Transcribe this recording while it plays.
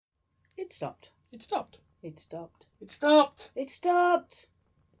It stopped. It stopped. It stopped. It stopped. It stopped.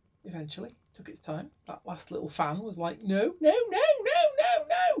 Eventually, took its time. That last little fan was like, no, no, no, no, no,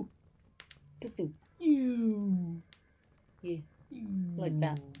 no. Pithoo. You. Yeah. Like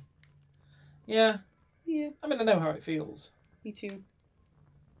that. Yeah. Yeah. I mean, I know how it feels. Me too.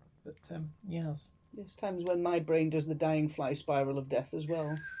 But, yes. There's times when my brain does the dying fly spiral of death as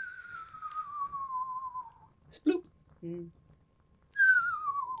well. Sploop.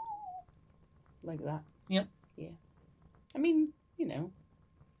 Like that. Yep. Yeah. I mean, you know,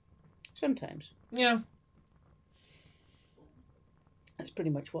 sometimes. Yeah. That's pretty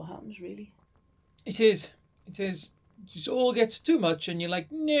much what happens, really. It is. It is. It just all gets too much and you're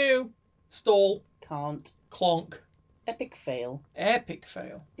like, no. Stall. Can't. Clonk. Epic fail. Epic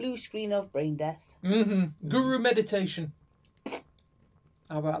fail. Blue screen of brain death. Guru meditation.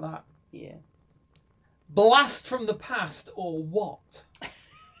 How about that? Yeah. Blast from the past or what?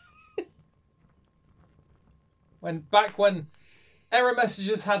 Back when error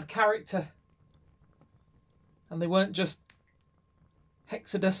messages had character and they weren't just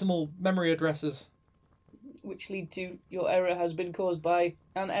hexadecimal memory addresses. Which lead to your error has been caused by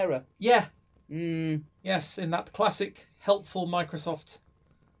an error. Yeah. Yes, in that classic helpful Microsoft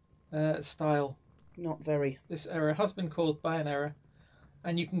style. Not very. This error has been caused by an error.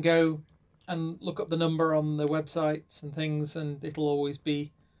 And you can go and look up the number on the websites and things, and it'll always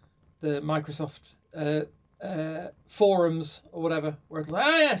be the Microsoft forums or whatever, where it's like,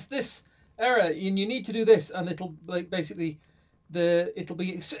 yes, this error, and you need to do this, and it'll like basically it'll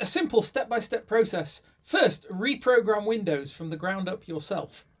be a simple step-by-step process. First, reprogram Windows from the ground up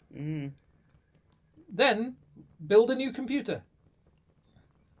yourself. Then, build a new computer.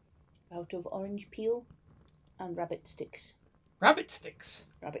 Out of orange peel and rabbit sticks. Rabbit sticks.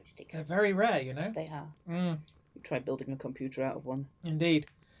 Rabbit sticks. They're very rare, you know. They are. You try building a computer out of one. Indeed.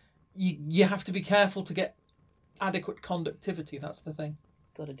 You have to be careful to get adequate conductivity. That's the thing.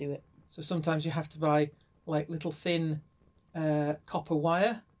 Got to do it. So sometimes you have to buy like little thin copper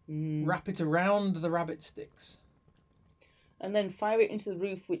wire, wrap it around the rabbit sticks. And then fire it into the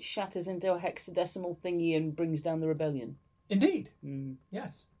roof, which shatters into a hexadecimal thingy and brings down the rebellion. Indeed.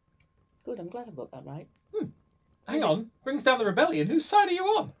 Yes. Good, I'm glad I got that right. Hang on. Brings down the rebellion. Whose side are you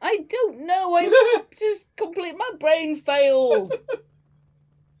on? I don't know. I just my brain failed.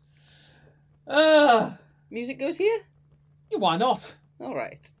 Music goes here? Why not? All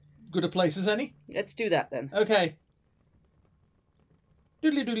right. Good a place as any. Let's do that then. Okay.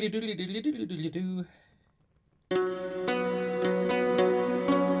 Doodly doodly doodly doodly doodly doodly doo.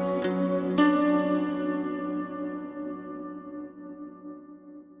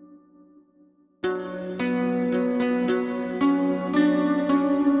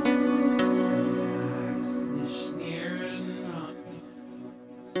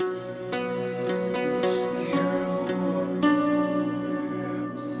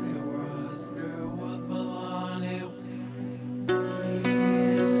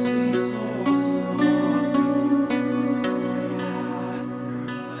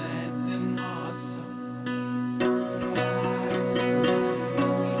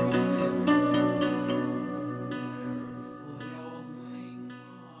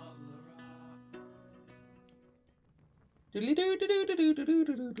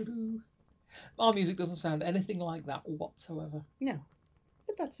 Our music doesn't sound anything like that whatsoever. No,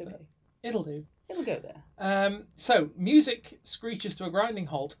 but that's okay. But it'll do. It'll go there. So music screeches to a grinding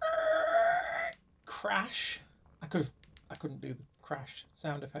halt. Crash. I couldn't do the crash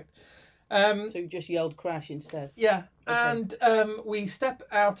sound effect. So you just yelled crash instead. Yeah, okay. And we step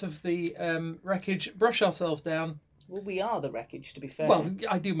out of the wreckage, brush ourselves down. Well, we are the wreckage, to be fair. Well,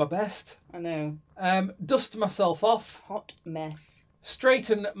 I do my best. I know. Dust myself off. Hot mess.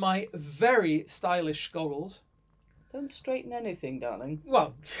 Straighten my very stylish goggles. Don't straighten anything, darling.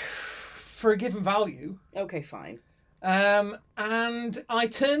 Well, for a given value. Okay, fine. And I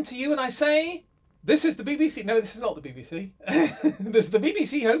turn to you and I say, this is the BBC. No, this is not the BBC. This is the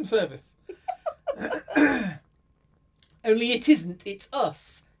BBC Home Service. Only it isn't. It's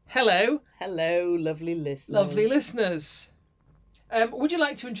us. Hello. Hello, lovely listeners. Lovely listeners. Would you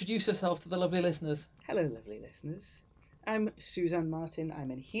like to introduce yourself to the lovely listeners? Hello, lovely listeners. I'm Suzanne Martin.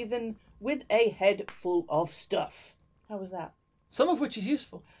 I'm a heathen with a head full of stuff. How was that? Some of which is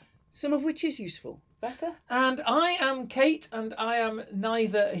useful. Some of which is useful. Better? And I am Kate, and I am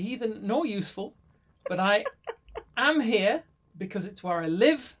neither a heathen nor useful, but I am here because it's where I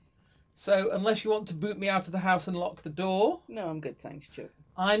live. So unless you want to boot me out of the house and lock the door... No, I'm good, thanks, Joe.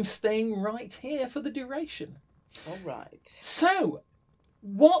 I'm staying right here for the duration. All right. So,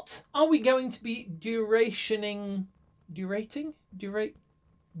 what are we going to be durating?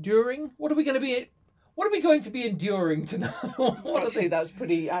 enduring? What are we going to be enduring tonight? Actually, that was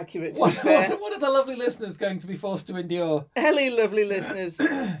pretty accurate, to be fair. What are the lovely listeners going to be forced to endure? Hello, lovely listeners.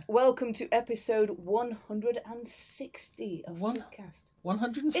 Welcome to episode 160 of Frithcast.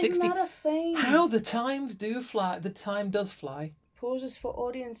 160. Isn't that a thing? How the times do fly. The time does fly. Pauses for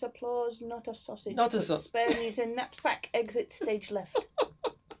audience applause, not a sausage. Not a sausage. Spare needs a knapsack, exit stage left.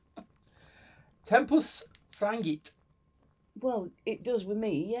 Tempus frangit. Well, it does with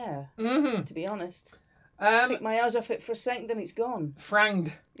me, yeah. Mm-hmm. To be honest. Take my eyes off it for a second, then it's gone.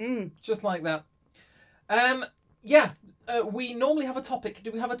 Franged. Just like that. We normally have a topic.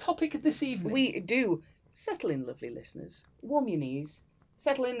 Do we have a topic this evening? We do. Settle in, lovely listeners. Warm your knees.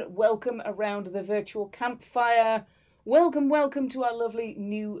 Settle in. Welcome around the virtual campfire. Welcome to our lovely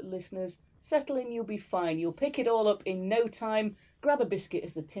new listeners. Settle in, you'll be fine. You'll pick it all up in no time. Grab a biscuit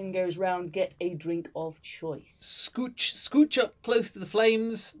as the tin goes round. Get a drink of choice. Scooch up close to the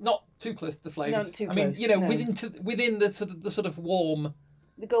flames. Not too close to the flames. Not too close. Within the sort of warm.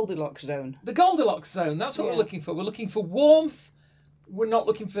 The Goldilocks zone. The Goldilocks zone. That's what we're looking for. We're looking for warmth. We're not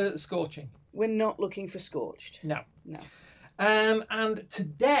looking for scorching. We're not looking for scorched. No. And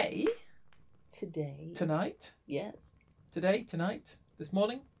today. Tonight. Yes. Today, tonight, this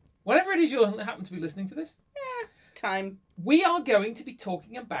morning, whenever it is you happen to be listening to this. Time. We are going to be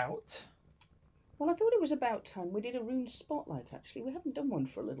talking about... Well, I thought it was about time we did a Rune spotlight, actually. We haven't done one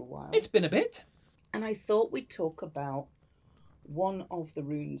for a little while. It's been a bit. And I thought we'd talk about one of the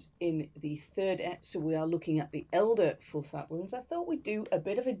runes in the third so we are looking at the Elder Fullthat runes. I thought we'd do a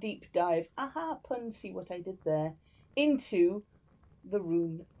bit of a deep dive, pun, see what I did there, into the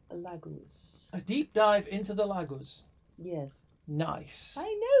rune Laguz. A deep dive into the Laguz. Yes. Nice. I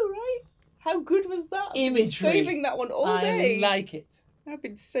know, right? How good was that? Imagery. I've been saving that one all day. I like it. I've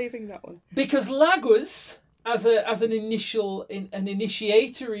been saving that one. Because Laguz, as an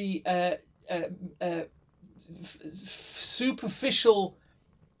initiatory superficial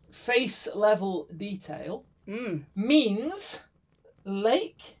face level detail means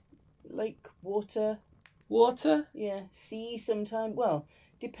lake, water, yeah, sea sometime. Well,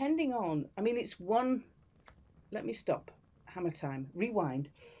 depending on, it's one. Let me stop. Hammer time. Rewind.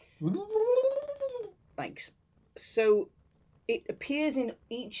 Thanks. So it appears in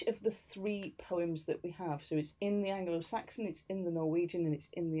each of the three poems that we have. So it's in the Anglo-Saxon, it's in the Norwegian, and it's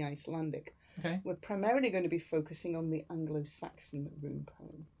in the Icelandic. Okay. We're primarily going to be focusing on the Anglo-Saxon rune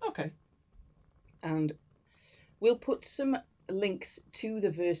poem. Okay. And we'll put some links to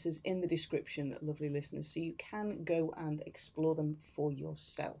the verses in the description, lovely listeners, so you can go and explore them for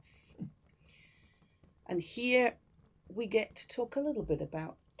yourself. And here we get to talk a little bit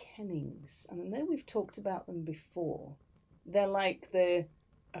about kennings. And I know we've talked about them before. They're like a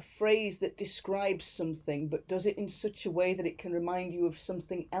phrase that describes something, but does it in such a way that it can remind you of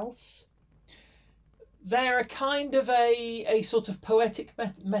something else. They're a kind of a sort of poetic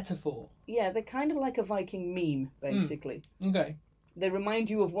metaphor. Yeah, they're kind of like a Viking meme, basically. Okay. They remind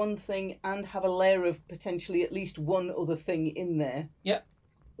you of one thing and have a layer of potentially at least one other thing in there. Yep.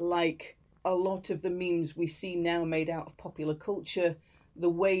 Like a lot of the memes we see now made out of popular culture, the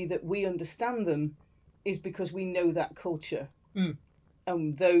way that we understand them is because we know that culture.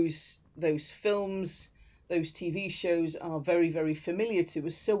 Those films, those TV shows are very, very familiar to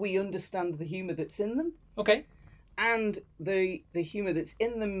us, so we understand the humour that's in them. Okay. And the humour that's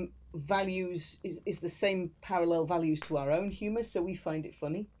in them values is the same parallel values to our own humour, so we find it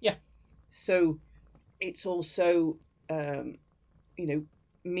funny. Yeah. So it's also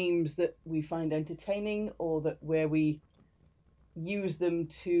memes that we find entertaining, or that where we use them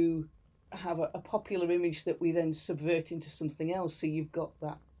to have a popular image that we then subvert into something else, so you've got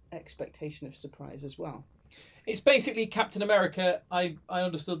that expectation of surprise as well. It's basically Captain America. I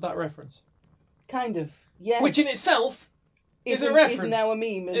understood that reference. Kind of, yes. Which in itself is a reference. Is now a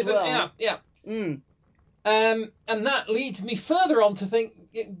meme as well. Yeah. And that leads me further on to think.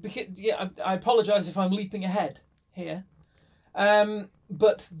 I apologise if I'm leaping ahead here.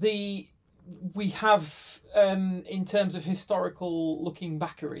 But we have in terms of historical looking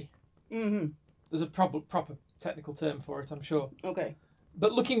backery. There's a proper technical term for it, I'm sure. Okay.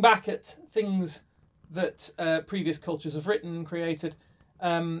 But looking back at things that previous cultures have written and created,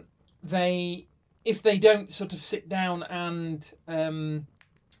 if they don't sort of sit down and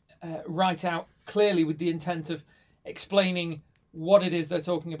write out clearly with the intent of explaining what it is they're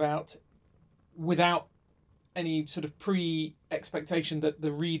talking about without any sort of pre-expectation that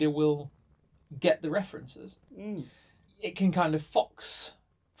the reader will get the references, it can kind of fox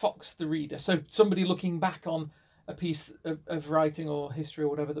the reader. So somebody looking back on a piece of writing or history or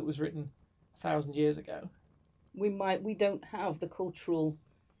whatever that was written 1,000 years ago, we don't have the cultural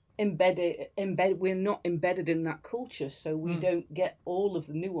we're not embedded in that culture, so we don't get all of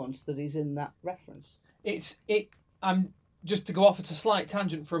the nuance that is in that reference. I'm just to go off at a slight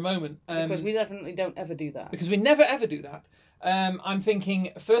tangent for a moment. Because we definitely don't ever do that. Because we never ever do that. I'm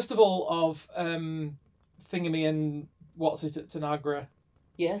thinking, first of all, of Thingamy and what's it at Tanagra?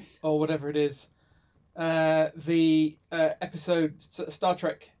 Yes. Or whatever it is. The episode, Star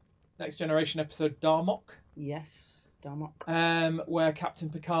Trek Next Generation episode, Darmok. Yes, Darmok. Where Captain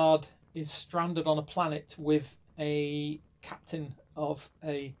Picard is stranded on a planet with a captain of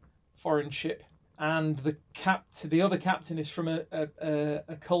a foreign ship. And the other captain is from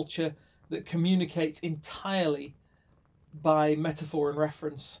a culture that communicates entirely by metaphor and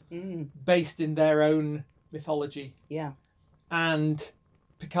reference, based in their own mythology. Yeah. And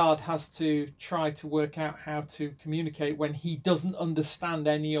Picard has to try to work out how to communicate when he doesn't understand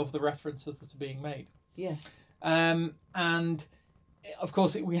any of the references that are being made. Yes. And of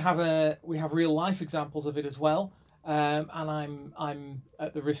course, we have real life examples of it as well. And I'm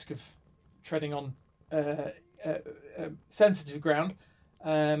at the risk of treading on sensitive ground.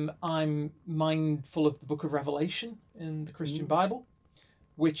 I'm mindful of the Book of Revelation in the Christian Bible,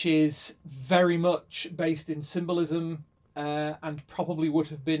 which is very much based in symbolism, and probably would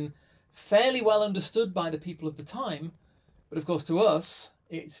have been fairly well understood by the people of the time. But of course, to us,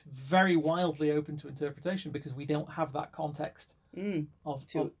 it's very wildly open to interpretation because we don't have that context to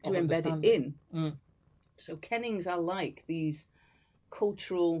embed it in. So kennings are like these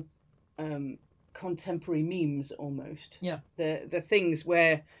cultural contemporary memes almost. Yeah. The things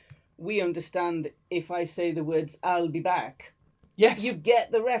where we understand if I say the words "I'll be back." Yes. You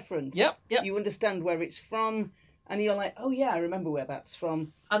get the reference. Yep. You understand where it's from, and you're like, oh yeah, I remember where that's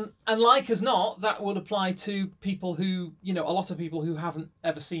from. And like as not, that would apply to people who, a lot of people who haven't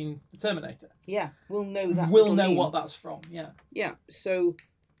ever seen the Terminator. Yeah, will know that. Will know what that's from. Yeah. Yeah. So,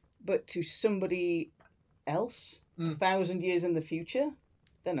 but to somebody else, 1,000 years in the future,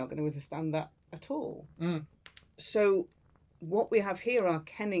 they're not going to understand that at all. So what we have here are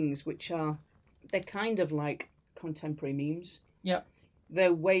kennings, they're kind of like contemporary memes. Yeah.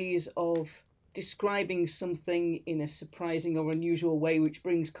 They're ways of describing something in a surprising or unusual way, which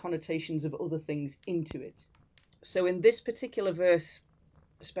brings connotations of other things into it. So in this particular verse,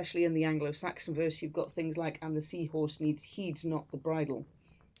 especially in the Anglo-Saxon verse, you've got things like, and the seahorse heeds not the bridle.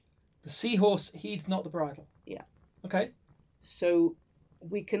 The seahorse heeds not the bridle. Yeah. Okay. So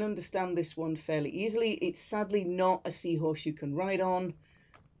we can understand this one fairly easily. It's sadly not a seahorse you can ride on.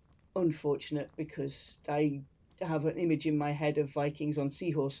 Unfortunate, because I have an image in my head of Vikings on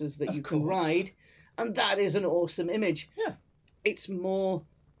seahorses that you can ride, and that is an awesome image. Yeah. It's more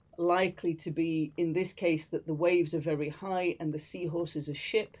likely to be, in this case, that the waves are very high and the seahorse is a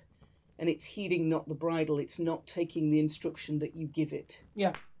ship, and it's heeding not the bridle. It's not taking the instruction that you give it.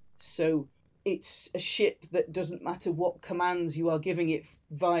 Yeah. So it's a ship that doesn't matter what commands you are giving it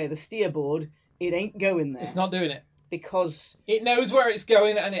via the steerboard, it ain't going there. It's not doing it. Because it knows where it's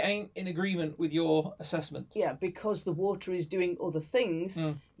going and it ain't in agreement with your assessment. Yeah, because the water is doing other things,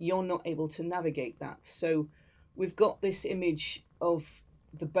 you're not able to navigate that. So we've got this image of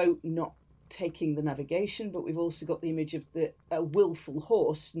the boat not taking the navigation, but we've also got the image of a willful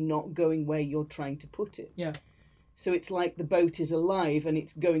horse not going where you're trying to put it. Yeah. So it's like the boat is alive and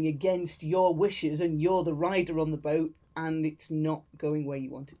it's going against your wishes and you're the rider on the boat and it's not going where you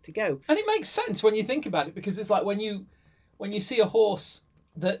want it to go. And it makes sense when you think about it, because it's like when you see a horse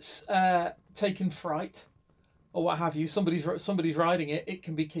that's taken fright or what have you, somebody's riding it, it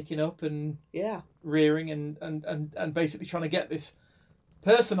can be kicking up and rearing and basically trying to get this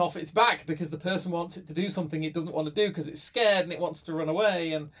person off its back because the person wants it to do something it doesn't want to do because it's scared and it wants to run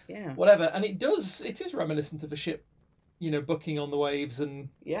away and whatever. And it is reminiscent of a ship, bucking on the waves and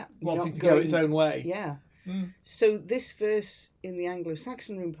wanting to go its own way. Yeah. So this verse in the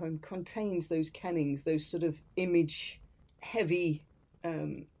Anglo-Saxon rune poem contains those kennings, those sort of image-heavy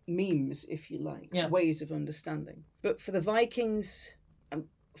memes, if you like, ways of understanding. But for the Vikings,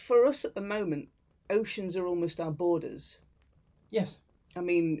 for us at the moment, oceans are almost our borders. Yes. I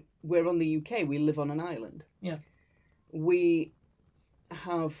mean, we're on the UK, we live on an island. Yeah. We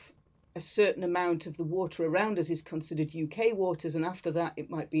have a certain amount of the water around us is considered UK waters, and after that it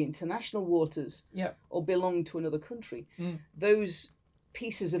might be international waters or belong to another country. Those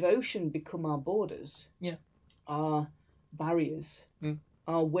pieces of ocean become our borders, our barriers,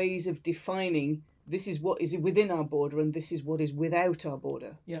 our ways of defining this is what is within our border and this is what is without our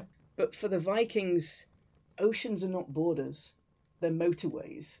border. Yeah. But for the Vikings, oceans are not borders, they're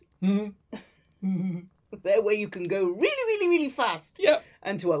motorways. They're where you can go really, really, really fast. Yeah.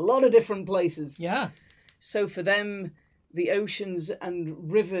 And to a lot of different places. Yeah. So for them, the oceans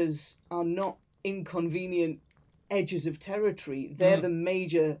and rivers are not inconvenient edges of territory. They're the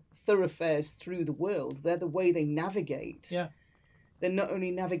major thoroughfares through the world. They're the way they navigate. Yeah. They're not only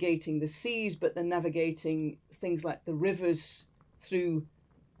navigating the seas, but they're navigating things like the rivers through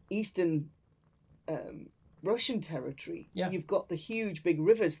eastern Russian territory. Yeah. You've got the huge big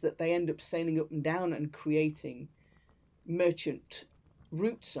rivers that they end up sailing up and down and creating merchant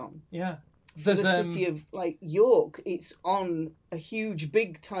routes on. Yeah. There's the city of like York, it's on a huge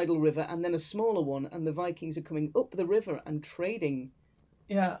big tidal river and then a smaller one, and the Vikings are coming up the river and trading.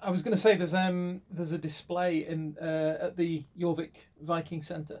 Yeah, I was going to say there's a display in at the Jorvik Viking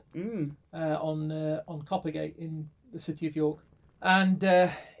Centre on Coppergate in the city of York, and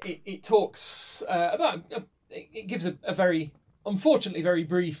it talks about it gives a very, unfortunately very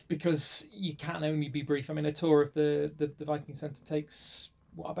brief, because you can only be brief. I mean, a tour of the Viking Centre takes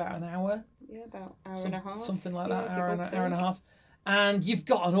about an hour? Yeah, about hour and a half, something like that. Hour and a half, and you've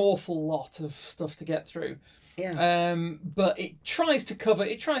got an awful lot of stuff to get through. Yeah. But it tries to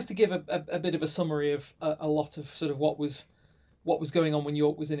give a bit of a summary of a lot of sort of what was going on when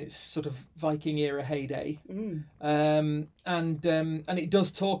York was in its sort of Viking era heyday. And it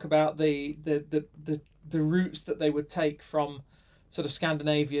does talk about the routes that they would take from sort of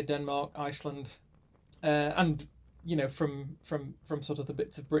Scandinavia, Denmark, Iceland, and from sort of the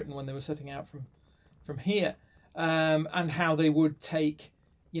bits of Britain when they were setting out from here, and how they would take.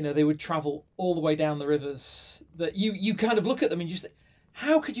 They would travel all the way down the rivers that you kind of look at them and you just think,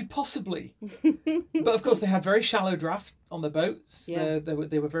 how could you possibly? But of course they had very shallow draft on the boats. Yeah.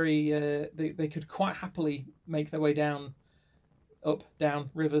 They were very, they could quite happily make their way down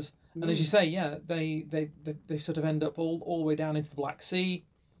rivers. And as you say, yeah, they sort of end up all the way down into the Black Sea,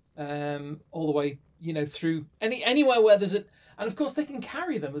 all the way, through anywhere where there's and of course they can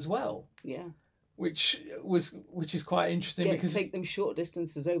carry them as well. Yeah. Which is quite interesting, because take them short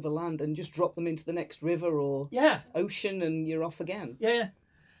distances over land and just drop them into the next river or ocean, and you're off again. Yeah.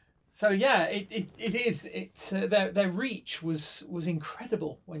 So yeah, it is. Their reach was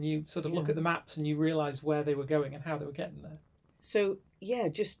incredible when you sort of look at the maps and you realise where they were going and how they were getting there. So yeah,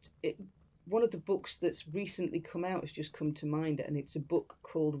 one of the books that's recently come out has just come to mind, and it's a book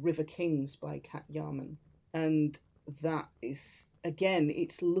called River Kings by Kat Yarman, and that is, again,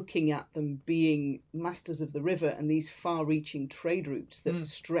 it's looking at them being masters of the river and these far-reaching trade routes that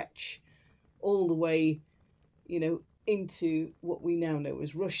stretch all the way, into what we now know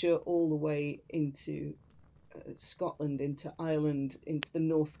as Russia, all the way into Scotland, into Ireland, into the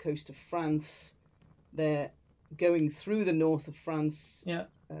north coast of France. They're going through the north of France,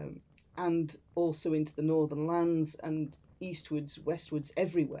 and also into the northern lands and eastwards, westwards,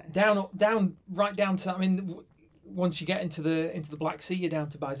 everywhere. Right down to, I mean, once you get into the Black Sea, you're down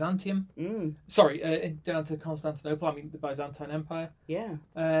to Byzantium. Down to Constantinople. I mean, the Byzantine Empire. Yeah.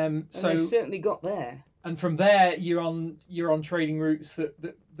 So they certainly got there. And from there, you're on trading routes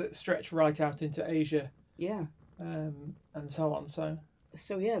that stretch right out into Asia. Yeah. And so on.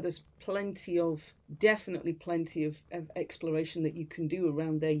 So yeah, there's definitely plenty of exploration that you can do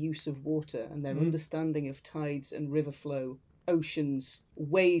around their use of water and their understanding of tides and river flow, oceans,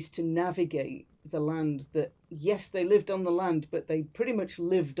 ways to navigate the land that, yes, they lived on the land, but they pretty much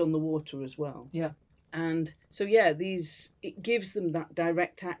lived on the water as well. Yeah. And so, yeah, it gives them that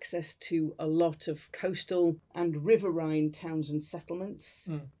direct access to a lot of coastal and riverine towns and settlements.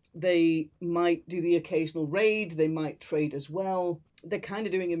 They might do the occasional raid, they might trade as well. They're kind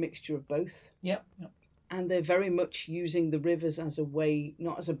of doing a mixture of both. Yeah. And they're very much using the rivers as a way,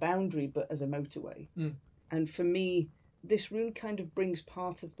 not as a boundary, but as a motorway. And for me, this rune kind of brings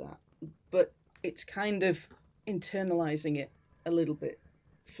part of that, but it's kind of internalizing it a little bit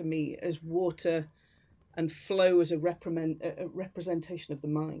for me as water and flow as a representation of the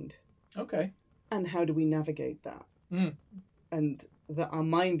mind. Okay. And how do we navigate that? And that our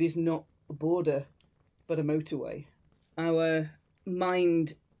mind is not a border, but a motorway. Our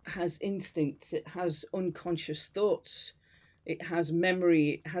mind has instincts, it has unconscious thoughts, it has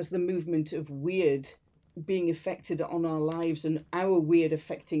memory, it has the movement of weird being affected on our lives and our weird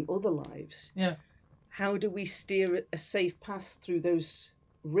affecting other lives. Yeah. How do we steer a safe path through those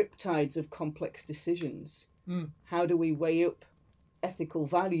riptides of complex decisions? How do we weigh up ethical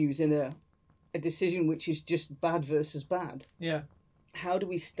values in a decision which is just bad versus bad? Yeah. How do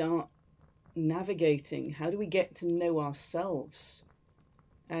we start navigating? How do we get to know ourselves?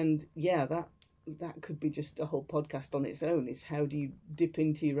 And yeah, that could be just a whole podcast on its own, is how do you dip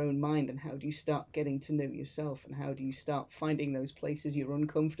into your own mind and how do you start getting to know yourself and how do you start finding those places you're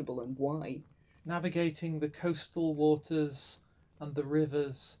uncomfortable and why? Navigating the coastal waters and the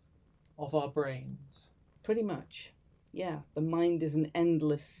rivers of our brains. Pretty much. Yeah, the mind is an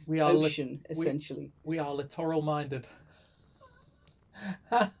endless We are ocean, essentially. We are littoral minded.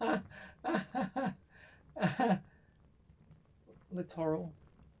 Littoral,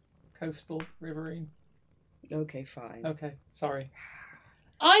 coastal, riverine. Okay, fine. Okay, sorry.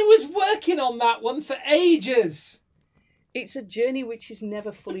 I was working on that one for ages. It's a journey which is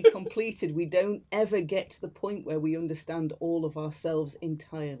never fully completed. We don't ever get to the point where we understand all of ourselves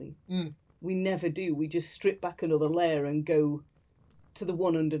entirely. We never do. We just strip back another layer and go to the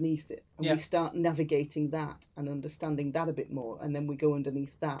one underneath it. And we start navigating that and understanding that a bit more. And then we go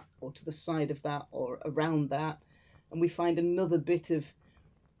underneath that or to the side of that or around that. And we find another bit of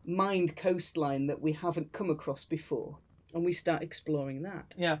mind coastline that we haven't come across before. And we start exploring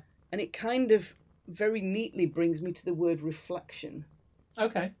that. Yeah. And it kind of very neatly brings me to the word reflection.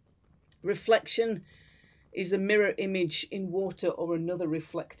 Okay. Reflection is a mirror image in water or another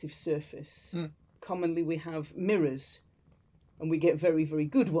reflective surface. Commonly we have mirrors, and we get very, very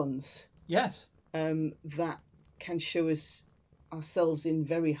good ones. Yes. That can show us ourselves in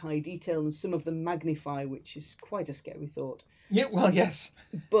very high detail, and some of them magnify, which is quite a scary thought. Yeah, well, yes.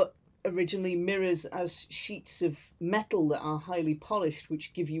 But originally mirrors as sheets of metal that are highly polished,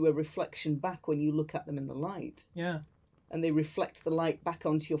 which give you a reflection back when you look at them in the light. Yeah. And they reflect the light back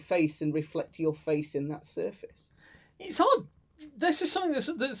onto your face and reflect your face in that surface. It's odd. This is something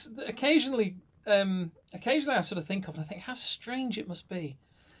that's occasionally I sort of think of, and I think how strange it must be.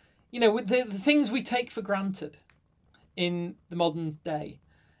 You know, with the things we take for granted in the modern day.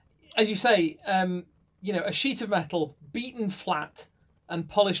 As you say, you know, a sheet of metal beaten flat and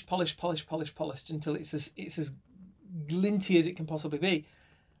polished until it's as glinty as it can possibly be.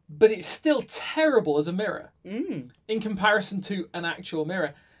 But it's still terrible as a mirror in comparison to an actual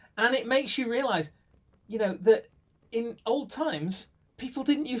mirror. And it makes you realise, you know, that in old times, people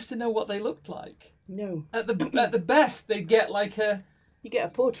didn't used to know what they looked like. No. At the best, they'd get like you get a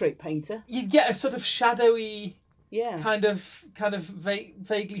portrait painter. You'd get a sort of shadowy, kind of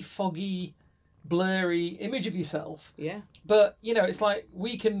vaguely foggy, blurry image of yourself. Yeah. But you know, it's like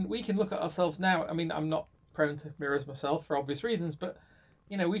we can look at ourselves now. I mean, I'm not prone to mirrors myself for obvious reasons, but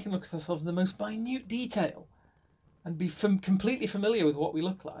you know, we can look at ourselves in the most minute detail and be completely familiar with what we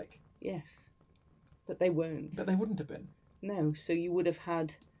look like. Yes. But they weren't. But they wouldn't have been. No, so you would have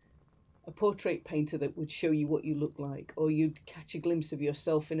had a portrait painter that would show you what you look like, or you'd catch a glimpse of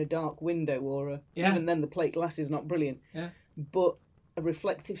yourself in a dark window, or even then the plate glass is not brilliant. Yeah. But a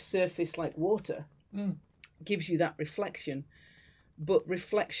reflective surface like water gives you that reflection. But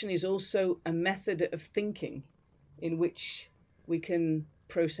reflection is also a method of thinking in which we can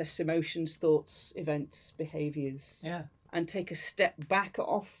process emotions, thoughts, events, behaviours, and take a step back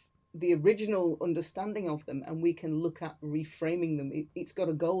off the original understanding of them, and we can look at reframing them. It's got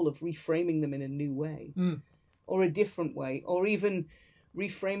a goal of reframing them in a new way, or a different way, or even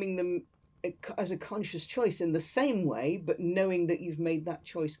reframing them as a conscious choice in the same way, but knowing that you've made that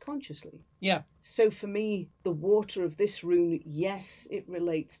choice consciously. Yeah. So for me, the water of this rune, yes, it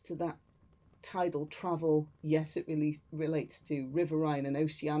relates to that tidal travel. Yes, it really relates to riverine and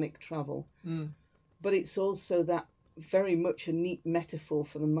oceanic travel. But it's also that very much a neat metaphor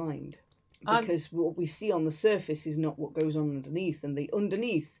for the mind, because what we see on the surface is not what goes on underneath, and the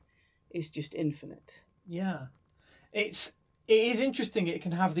underneath is just infinite. Yeah. It is interesting. It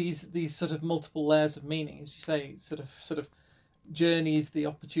can have these sort of multiple layers of meaning, as you say. Sort of journeys, the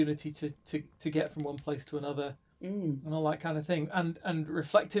opportunity to get from one place to another, and all that kind of thing. And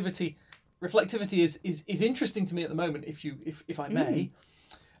reflectivity is interesting to me at the moment, if I may,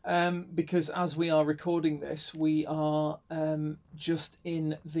 because as we are recording this, we are just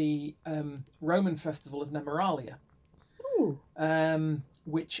in the Roman festival of Nemeralia,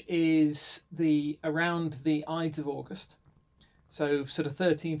 which is around the Ides of August. So sort of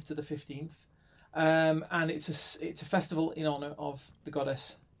 13th to the 15th, and it's a festival in honor of the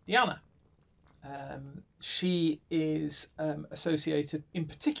goddess Diana. She is associated in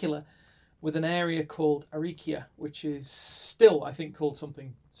particular with an area called Aricia, which is still, I think, called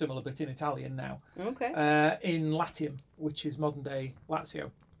something similar, but in Italian now. Okay. In Latium, which is modern day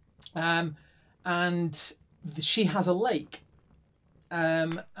Lazio, and she has a lake,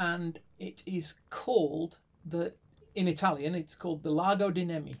 and it is called in Italian, it's called the Lago di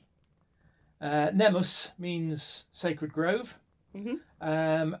Nemi. Nemus means sacred grove,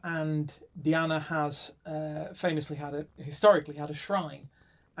 and Diana has historically had a shrine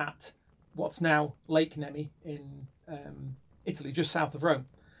at what's now Lake Nemi in Italy, just south of Rome.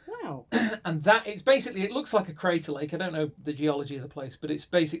 Wow. And that it looks like a crater lake. I don't know the geology of the place, but it's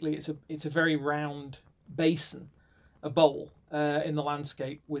a very round basin, a bowl in the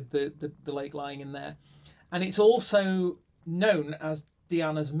landscape with the lake lying in there. And it's also known as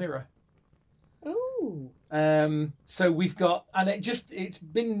Diana's mirror. Oh. So we've got, and it's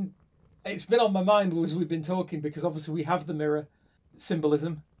been on my mind as we've been talking, because obviously we have the mirror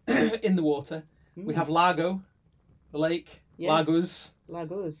symbolism in the water. We have Lago, the lake, Yes.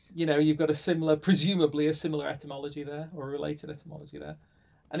 Laguz. You've got presumably a similar etymology there, or a related etymology there.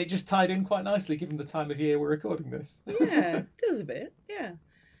 And it just tied in quite nicely given the time of year we're recording this. Yeah, it does a bit, yeah.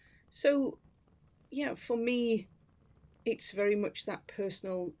 So, yeah, for me, it's very much that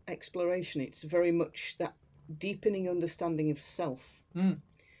personal exploration. It's very much that deepening understanding of self. Mm.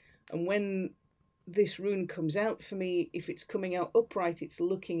 And when this rune comes out for me, if it's coming out upright, it's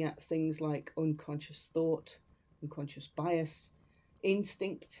looking at things like unconscious thought, unconscious bias,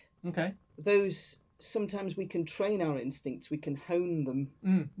 instinct. Okay. Those, sometimes we can train our instincts, we can hone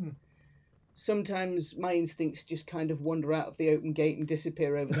them. Sometimes my instincts just kind of wander out of the open gate and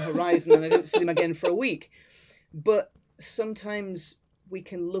disappear over the horizon and I don't see them again for a week. But sometimes we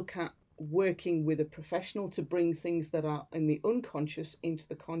can look at working with a professional to bring things that are in the unconscious into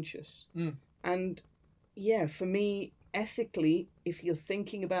the conscious. And yeah, for me, ethically, if you're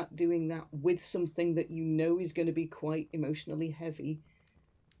thinking about doing that with something that you know is going to be quite emotionally heavy,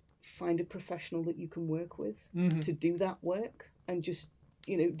 find a professional that you can work with to do that work, and just,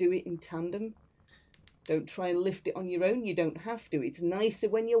 do it in tandem. Don't try and lift it on your own. You don't have to. It's nicer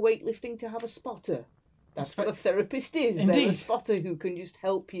when you're weightlifting to have a spotter. That's what a therapist is. Indeed. They're a spotter who can just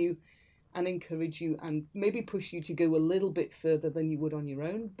help you and encourage you and maybe push you to go a little bit further than you would on your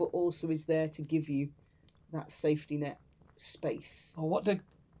own, but also is there to give you that safety net space. Or what do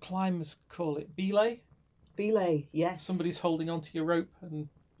climbers call it? Belay? Belay, yes. Somebody's holding onto your rope and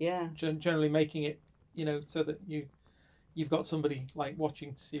generally making it, so that you've got somebody like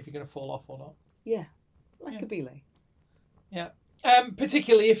watching to see if you're going to fall off or not. Yeah, like a belay. Yeah.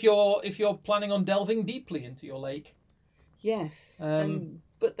 Particularly if you're planning on delving deeply into your lake. Yes.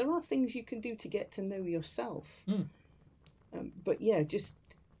 But there are things you can do to get to know yourself. But yeah, just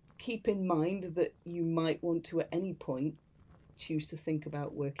keep in mind that you might want to at any point choose to think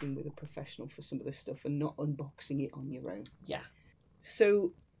about working with a professional for some of this stuff and not unboxing it on your own. Yeah.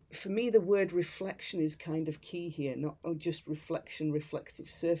 So for me, the word reflection is kind of key here, not just reflection, reflective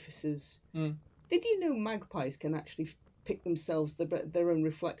surfaces. Did you know magpies can actually pick themselves their own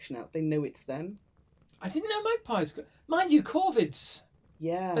reflection out? They know it's them. I didn't know magpies could. Mind you, corvids.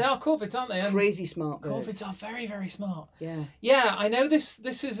 Yeah. They are corvids, aren't they? Crazy smart birds. Corvids are very, very smart. Yeah. Yeah, I know this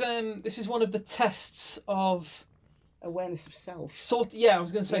is one of the tests of awareness of self. I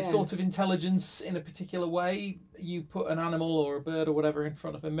was going to say sort of intelligence in a particular way. You put an animal or a bird or whatever in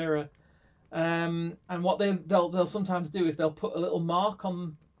front of a mirror, and what they'll sometimes do is they'll put a little mark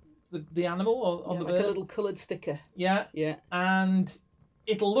on the animal or on the bird, like a little coloured sticker. Yeah. And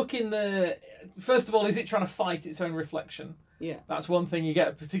it'll look first of all, is it trying to fight its own reflection? Yeah. That's one thing you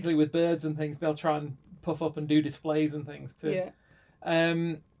get, particularly with birds and things. They'll try and puff up and do displays and things too.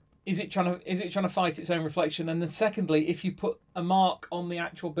 Yeah. Is it trying to fight its own reflection? And then secondly, if you put a mark on the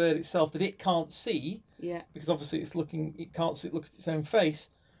actual bird itself that it can't see, because obviously it can't look at its own face,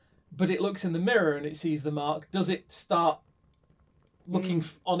 but it looks in the mirror and it sees the mark, does it start looking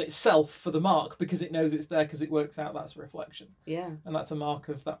on itself for the mark because it knows it's there, because it works out that's a reflection? Yeah. And that's a mark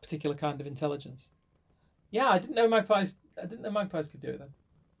of that particular kind of intelligence. Yeah, I didn't know magpies could do it then.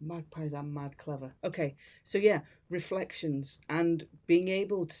 Magpies are mad clever. Okay, so reflections and being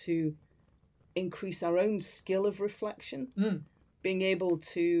able to increase our own skill of reflection, being able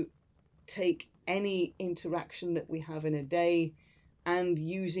to take any interaction that we have in a day and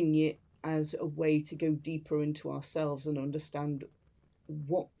using it as a way to go deeper into ourselves and understand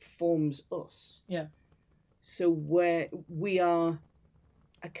what forms us. Yeah. So where we are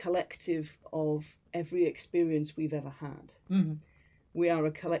a collective of every experience we've ever had. We are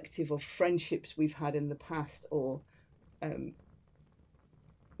a collective of friendships we've had in the past, or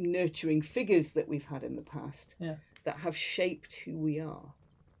nurturing figures that we've had in the past that have shaped who we are.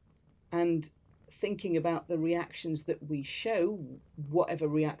 And thinking about the reactions that we show, whatever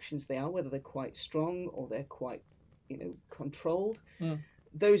reactions they are, whether they're quite strong or they're quite, controlled,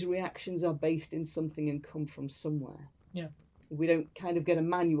 those reactions are based in something and come from somewhere. Yeah. We don't kind of get a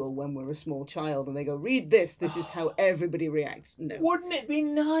manual when we're a small child and they go, read this is how everybody reacts. No. Wouldn't it be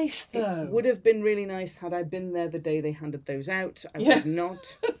nice, though? It would have been really nice had I been there the day they handed those out. I was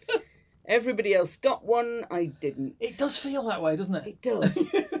not. Everybody else got one, I didn't. It does feel that way, doesn't it? It does.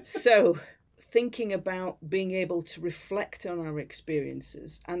 So, thinking about being able to reflect on our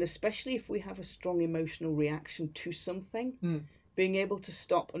experiences, and especially if we have a strong emotional reaction to something, being able to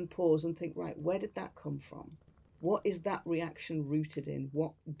stop and pause and think, right, where did that come from? What is that reaction rooted in?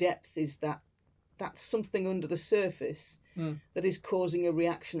 What depth is that that's something under the surface that is causing a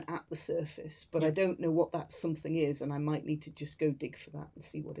reaction at the surface. But I don't know what that something is, and I might need to just go dig for that and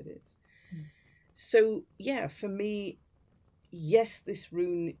see what it is. So, yeah, for me, yes, this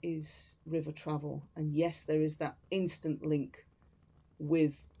rune is river travel, and yes, there is that instant link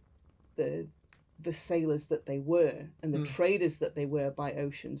with the sailors that they were, and the traders that they were by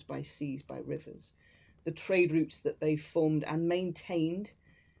oceans, by seas, by rivers, the trade routes that they formed and maintained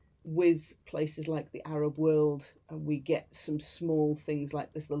with places like the Arab world. And we get some small things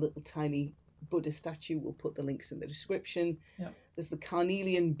like this, the little tiny Buddha statue. We'll put the links in the description. There's the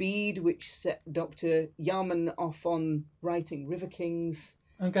carnelian bead, which set Dr. Yaman off on writing River Kings.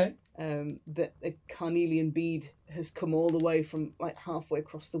 Okay. That the carnelian bead has come all the way from like halfway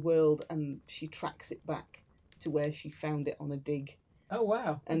across the world, and she tracks it back to where she found it on a dig. Oh,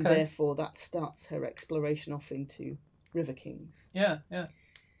 wow. And therefore that starts her exploration off into River Kings. Yeah.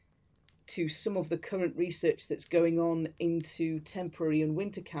 To some of the current research that's going on into temporary and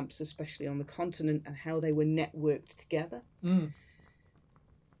winter camps, especially on the continent, and how they were networked together.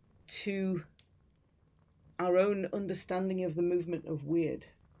 To our own understanding of the movement of weird,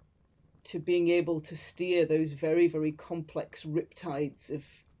 to being able to steer those very, very complex riptides of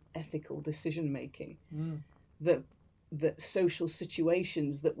ethical decision making, that social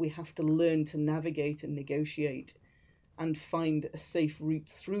situations that we have to learn to navigate and negotiate and find a safe route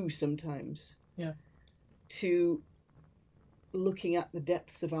through sometimes. To looking at the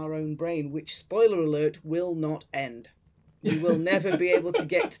depths of our own brain, which, spoiler alert, will not end. We will never be able to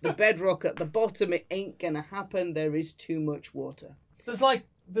get to the bedrock at the bottom. It ain't gonna happen. There is too much water. There's like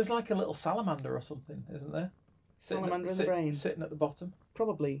a little salamander or something, isn't there? Salamander in the brain. Sitting at the bottom.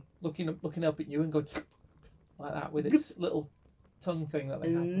 Probably. Looking up at you and going like that with its little tongue thing that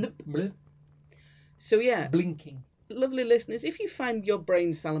they have. So yeah. Blinking. Lovely listeners, if you find your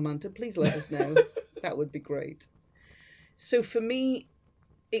brain salamander, please let us know. That would be great. So for me,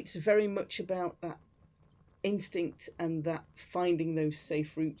 it's very much about that instinct and that finding those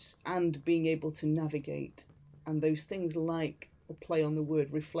safe routes and being able to navigate, and those things like the play on the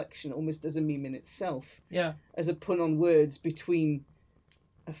word reflection, almost as a meme in itself, as a pun on words, between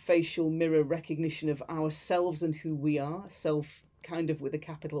a facial mirror recognition of ourselves and who we are, self kind of with a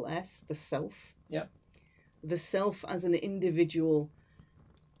capital S, the self, the self as an individual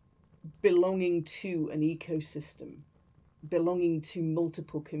belonging to an ecosystem, belonging to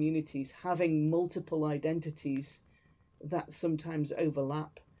multiple communities, having multiple identities that sometimes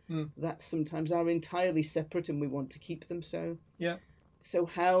overlap, that sometimes are entirely separate, and we want to keep them so. So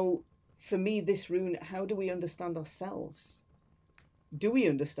how, for me, this rune, how do we understand ourselves? Do we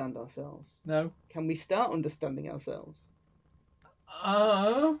understand ourselves? No. Can we start understanding ourselves?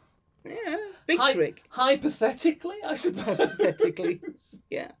 Yeah, big trick. Hypothetically, I suppose. Hypothetically,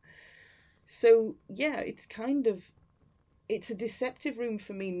 yeah. So, yeah, it's kind of, it's a deceptive rune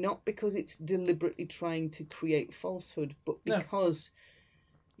for me, not because it's deliberately trying to create falsehood, but because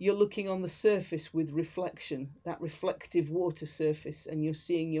you're looking on the surface with reflection, that reflective water surface, and you're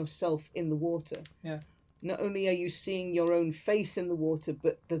seeing yourself in the water. Not only are you seeing your own face in the water,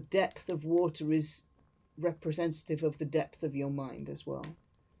 but the depth of water is representative of the depth of your mind as well.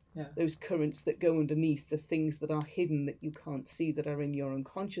 Those currents that go underneath, the things that are hidden that you can't see, that are in your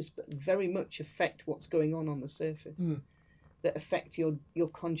unconscious, but very much affect what's going on the surface, that affect your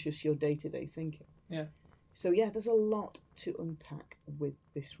conscious, your day-to-day thinking. So yeah, there's a lot to unpack with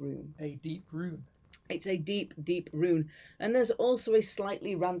this rune. A deep rune. It's a deep, deep rune. And there's also a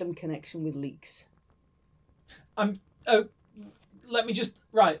slightly random connection with leeks. Let me just...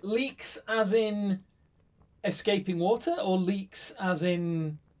 leeks as in escaping water, or leeks as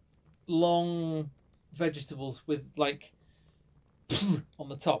in long vegetables with like on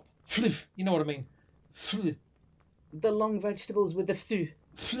the top? You know what I mean? The long vegetables with the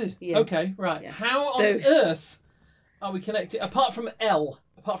Yeah. Okay, right. Yeah. How on earth are we connected, apart from L,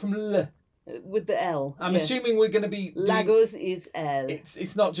 apart from L? With the L. I'm assuming we're going to be... Laguz is L.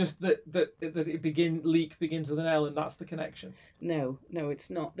 It's not just that Leek begins with an L and that's the connection. No, it's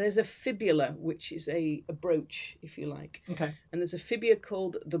not. There's a fibula, which is a brooch, if you like. Okay. And there's a fibula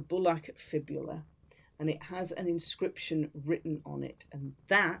called the Bulak fibula, and it has an inscription written on it. And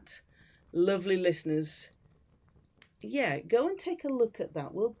that, lovely listeners... Yeah, go and take a look at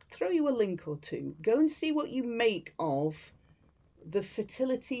that. We'll throw you a link or two. Go and see what you make of the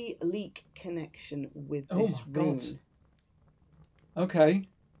fertility leek connection with this rune. God. Okay.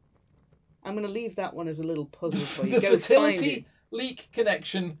 I'm going to leave that one as a little puzzle for you. The Go fertility leek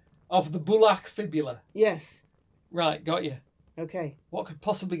connection of the Bulak fibula. Yes. Right, got you. Okay. What could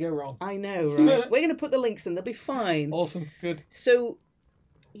possibly go wrong? I know, right? We're going to put the links in. They'll be fine. Awesome. Good. So,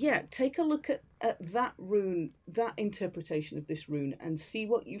 yeah, take a look at at that rune, that interpretation of this rune, and see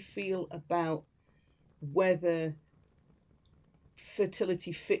what you feel about whether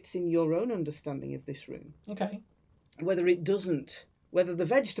fertility fits in your own understanding of this rune. Okay. Whether it doesn't. Whether the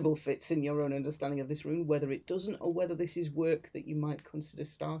vegetable fits in your own understanding of this rune, whether it doesn't, or whether this is work that you might consider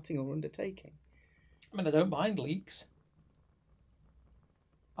starting or undertaking. I mean, I don't mind leeks.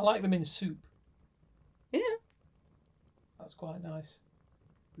 I like them in soup. Yeah. That's quite nice.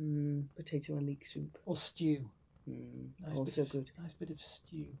 Potato and leek soup. Or stew. Nice also good. Nice bit of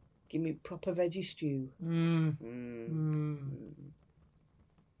stew. Give me proper veggie stew.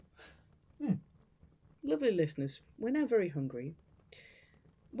 Lovely listeners, we're now very hungry.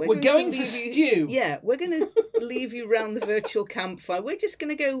 We're going for stew. Yeah, we're going to leave you round the virtual campfire. We're just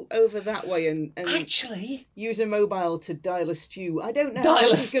going to go over that way and actually use a mobile to dial a stew. I don't know how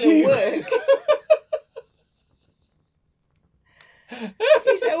this is going to work.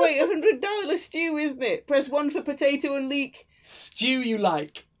 It's 0800 dial a stew, isn't it? Press 1 for potato and leek. Stew you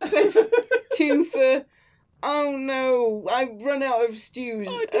like. Press 2 for... Oh no, I've run out of stews.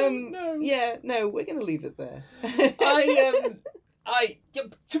 I don't know. Yeah, no, we're going to leave it there.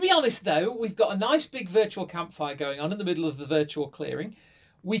 To be honest though, we've got a nice big virtual campfire going on in the middle of the virtual clearing.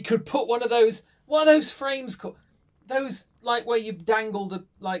 We could put one of those frames, those like where you dangle the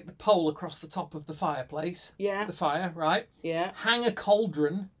pole across the top of the fireplace. Yeah. The fire, right? Yeah. Hang a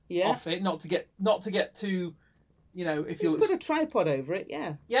cauldron off it, not to get too, if you put a tripod over it.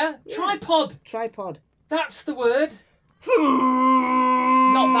 Yeah. Yeah. Tripod. Tripod. That's the word.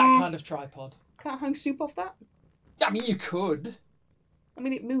 Not that kind of tripod. Can't hang soup off that? I mean, you could. I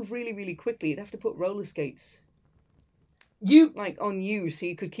mean, it moved really, really quickly. You'd have to put roller skates. On you, so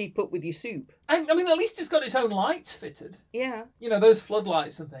you could keep up with your soup. I mean, at least it's got its own lights fitted. Yeah. Those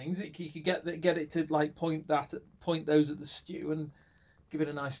floodlights and things. You could get it to point those at the stew and give it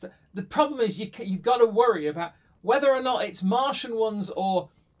a nice. The problem is you've got to worry about whether or not it's Martian ones or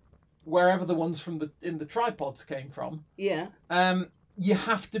wherever the ones in the tripods came from. Yeah. You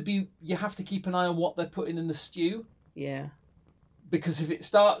have to keep an eye on what they're putting in the stew. Yeah. Because if it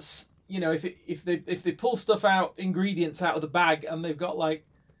starts, if they pull ingredients out of the bag and they've got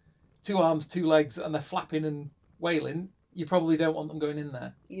 2 arms, 2 legs and they're flapping and wailing, you probably don't want them going in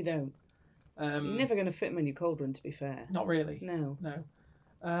there. You don't. You're never going to fit them in your cauldron, to be fair. Not really. No.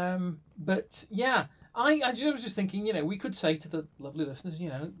 But yeah, I was just thinking, we could say to the lovely listeners,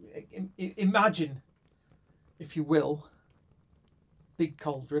 imagine, if you will, big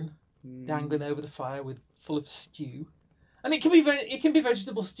cauldron dangling over the fire full of stew, and it can be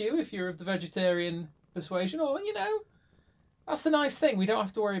vegetable stew if you're of the vegetarian persuasion, or that's the nice thing. We don't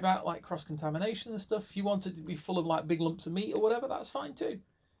have to worry about cross contamination and stuff. If you want it to be full of big lumps of meat or whatever, that's fine too.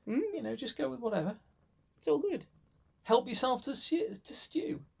 Just go with whatever. It's all good. Help yourself to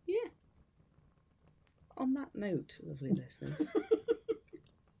stew. Yeah. On that note, lovely listeners,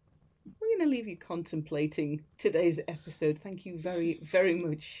 we're going to leave you contemplating today's episode. Thank you very, very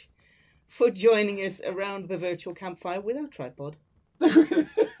much for joining us around the virtual campfire with our tripod. Oh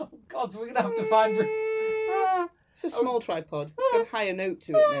God, so we're going to have to find... It's a small tripod. It's got a higher note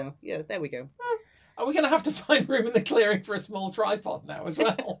to it now. Yeah, there we go. Are we going to have to find room in the clearing for a small tripod now as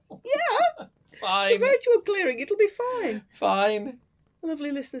well? Yeah. Fine. The virtual clearing, it'll be fine. Fine.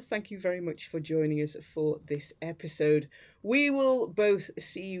 Lovely listeners, thank you very much for joining us for this episode. We will both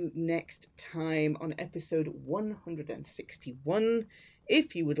see you next time on episode 161.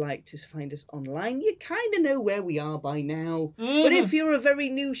 If you would like to find us online, you kind of know where we are by now. But if you're a very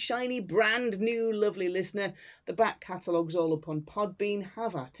new, shiny, brand new, lovely listener, the back catalogue's all up on Podbean.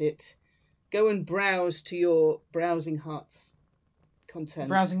 Have at it. Go and browse to your browsing heart's content.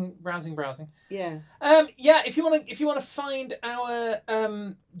 Browsing. Yeah. If you want to find our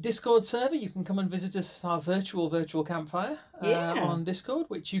Discord server, you can come and visit us at our virtual campfire on Discord,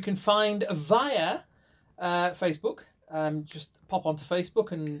 which you can find via Facebook. Just pop onto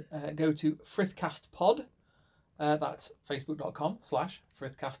Facebook and go to Frithcast Pod. That's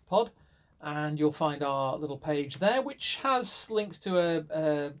facebook.com/FrithcastPod. And you'll find our little page there, which has links to a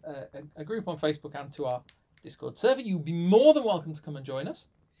group on Facebook and to our Discord server. You'll be more than welcome to come and join us.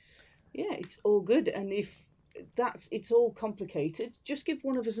 Yeah, it's all good. And if it's all complicated, just give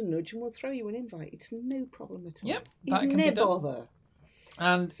one of us a nudge and we'll throw you an invite. It's no problem at all. Yep, it's that can no be done. bother.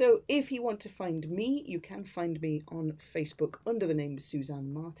 And so if you want to find me, you can find me on Facebook under the name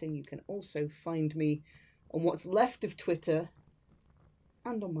Suzanne Martin. You can also find me on what's left of Twitter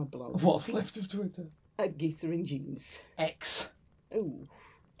and on my blog. What's left of Twitter? At Geether in Jeans. X. Oh.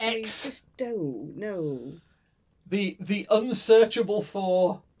 X. Just don't. No. The unsearchable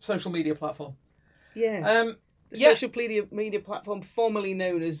for social media platform. Yes. The social media platform formerly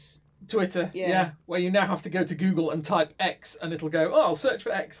known as Twitter, Yeah. where you now have to go to Google and type X, and it'll go, oh, I'll search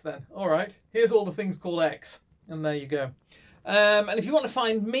for X then. All right, here's all the things called X, and there you go. And if you want to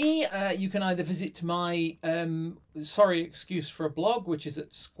find me, you can either visit my sorry excuse for a blog, which is at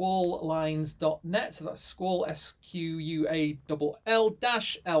squalllines.net. So that's squall,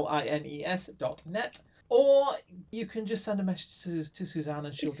 SQUALL-LINES.net. Or you can just send a message to Suzanne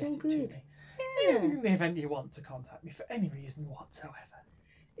and she'll get it to me. In the event you want to contact me for any reason whatsoever.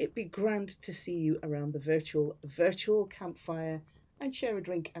 It'd be grand to see you around the virtual campfire and share a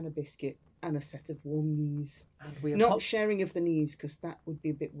drink and a biscuit and a set of warm knees. And we Not sharing of the knees, because that would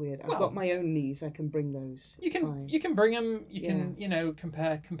be a bit weird. I've got my own knees. I can bring those. You can bring them. You can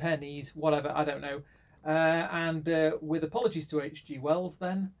compare knees. Whatever. I don't know. And with apologies to H.G. Wells,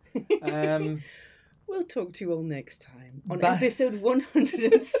 then. We'll talk to you all next time on episode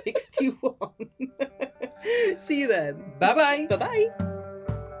 161. See you then. Bye bye. Bye bye.